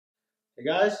Hey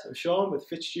guys, I'm Sean with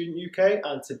FitStudent UK,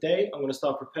 and today I'm going to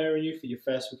start preparing you for your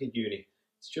first week at uni.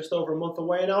 It's just over a month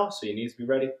away now, so you need to be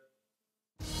ready.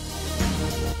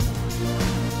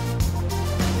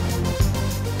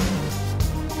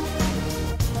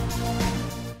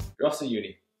 You're off to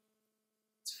uni.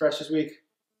 It's Freshers Week.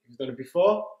 If you've done it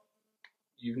before,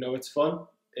 you know it's fun.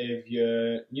 If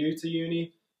you're new to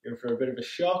uni, you're in for a bit of a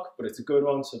shock, but it's a good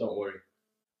one, so don't worry.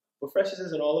 But Freshers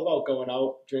isn't all about going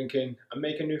out, drinking, and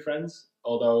making new friends,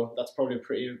 although that's probably a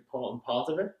pretty important part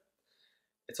of it.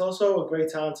 It's also a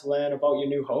great time to learn about your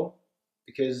new home,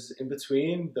 because in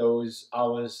between those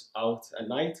hours out at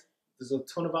night, there's a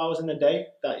ton of hours in the day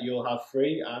that you'll have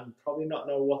free and probably not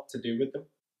know what to do with them.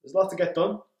 There's a lot to get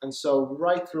done, and so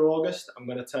right through August, I'm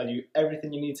going to tell you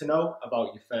everything you need to know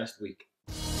about your first week.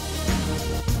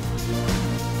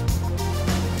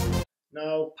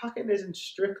 Now, packing isn't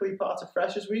strictly part of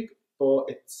Freshers Week, but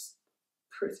it's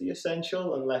pretty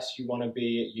essential unless you want to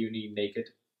be at uni naked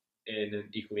in an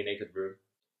equally naked room.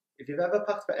 If you've ever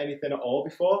packed for anything at all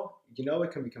before, you know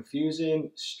it can be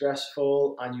confusing,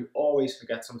 stressful, and you always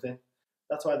forget something.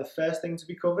 That's why the first thing to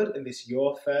be covered in this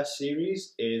Your First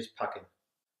series is packing.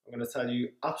 I'm going to tell you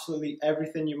absolutely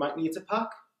everything you might need to pack,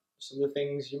 some of the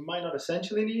things you might not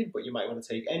essentially need, but you might want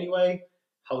to take anyway,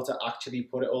 how to actually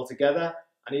put it all together,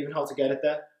 and even how to get it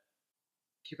there.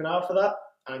 Keep an eye out for that,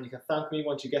 and you can thank me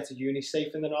once you get to uni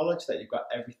safe in the knowledge that you've got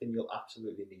everything you'll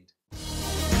absolutely need.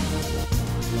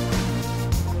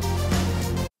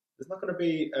 There's not going to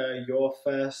be your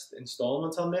first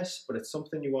instalment on this, but it's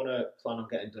something you want to plan on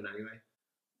getting done anyway.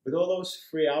 With all those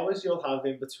free hours you'll have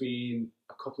in between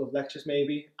a couple of lectures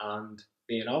maybe and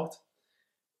being out,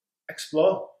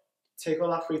 explore. Take all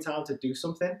that free time to do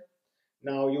something.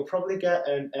 Now, you'll probably get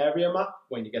an area map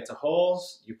when you get to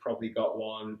halls. You probably got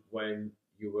one when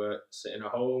you were sitting at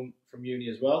home from uni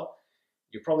as well.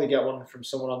 You'll probably get one from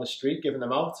someone on the street giving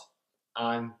them out.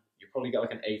 And you probably get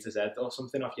like an A to Z or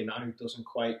something off your nan who doesn't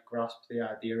quite grasp the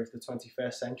idea of the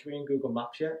 21st century in Google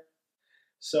Maps yet.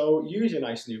 So use your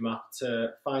nice new map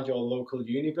to find your local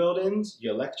uni buildings,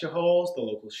 your lecture halls, the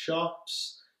local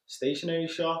shops, stationery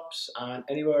shops, and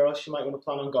anywhere else you might want to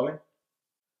plan on going.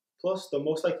 Plus, there'll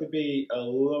most likely be a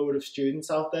load of students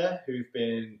out there who've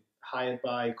been hired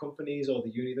by companies or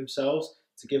the uni themselves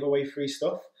to give away free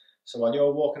stuff. So while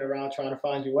you're walking around trying to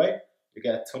find your way, you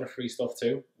get a ton of free stuff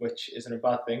too, which isn't a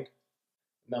bad thing. And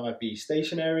that might be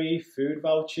stationery, food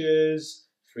vouchers,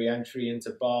 free entry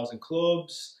into bars and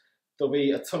clubs. There'll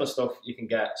be a ton of stuff you can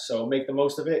get, so make the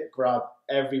most of it. Grab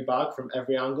every bag from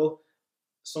every angle.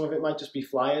 Some of it might just be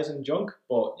flyers and junk,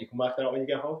 but you can work that out when you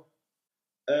get home.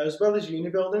 As well as uni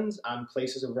buildings and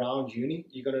places around uni,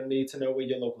 you're going to need to know where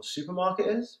your local supermarket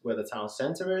is, where the town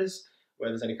centre is, where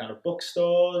there's any kind of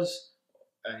bookstores,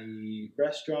 any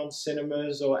restaurants,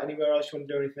 cinemas, or anywhere else you want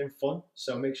to do anything fun.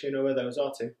 So make sure you know where those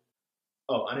are too.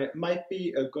 Oh, and it might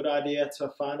be a good idea to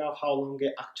find out how long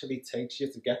it actually takes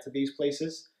you to get to these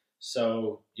places,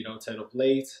 so you don't turn up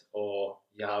late, or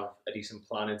you have a decent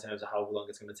plan in terms of how long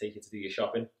it's going to take you to do your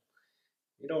shopping.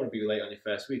 You don't want to be late on your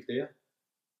first week, do you?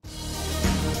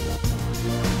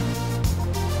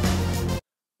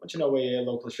 Once you know where your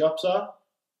local shops are,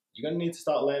 you're going to need to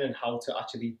start learning how to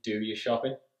actually do your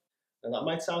shopping. Now that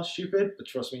might sound stupid, but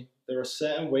trust me, there are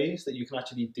certain ways that you can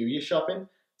actually do your shopping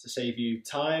to save you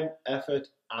time, effort,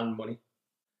 and money.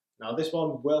 Now this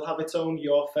one will have its own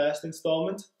Your First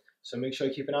installment, so make sure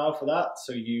you keep an eye out for that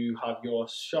so you have your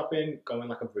shopping going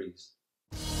like a breeze.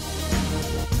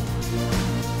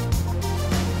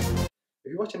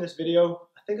 If you're watching this video,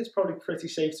 I think it's probably pretty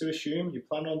safe to assume you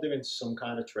plan on doing some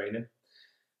kind of training.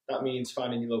 That means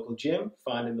finding your local gym,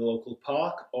 finding the local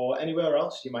park, or anywhere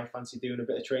else you might fancy doing a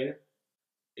bit of training.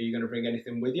 Are you going to bring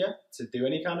anything with you to do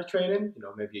any kind of training? You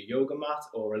know, maybe a yoga mat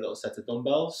or a little set of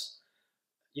dumbbells.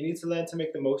 You need to learn to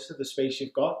make the most of the space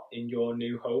you've got in your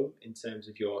new home in terms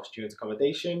of your student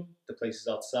accommodation, the places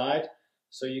outside,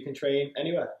 so you can train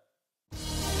anywhere.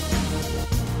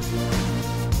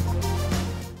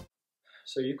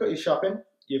 So you've got your shopping,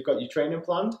 you've got your training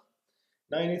planned.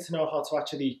 Now you need to know how to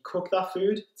actually cook that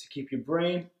food to keep your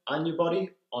brain and your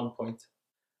body on point.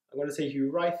 I'm going to take you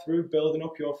right through building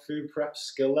up your food prep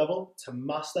skill level to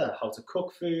master how to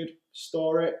cook food,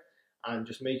 store it, and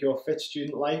just make your fit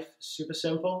student life super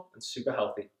simple and super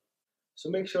healthy. So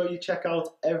make sure you check out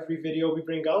every video we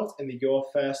bring out in the Your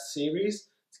First series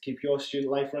to keep your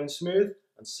student life running smooth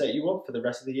and set you up for the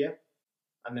rest of the year.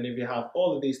 And then if you have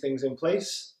all of these things in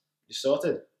place, you're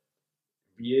sorted.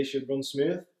 The year should run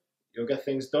smooth. You'll get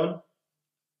things done,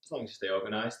 as long as you stay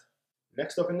organised.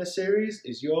 Next up in this series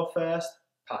is Your First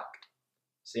Pack.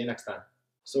 See you next time.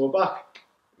 So we're back.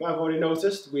 You might have already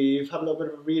noticed we've had a little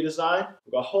bit of a redesign.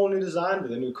 We've got a whole new design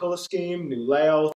with a new colour scheme, new layout,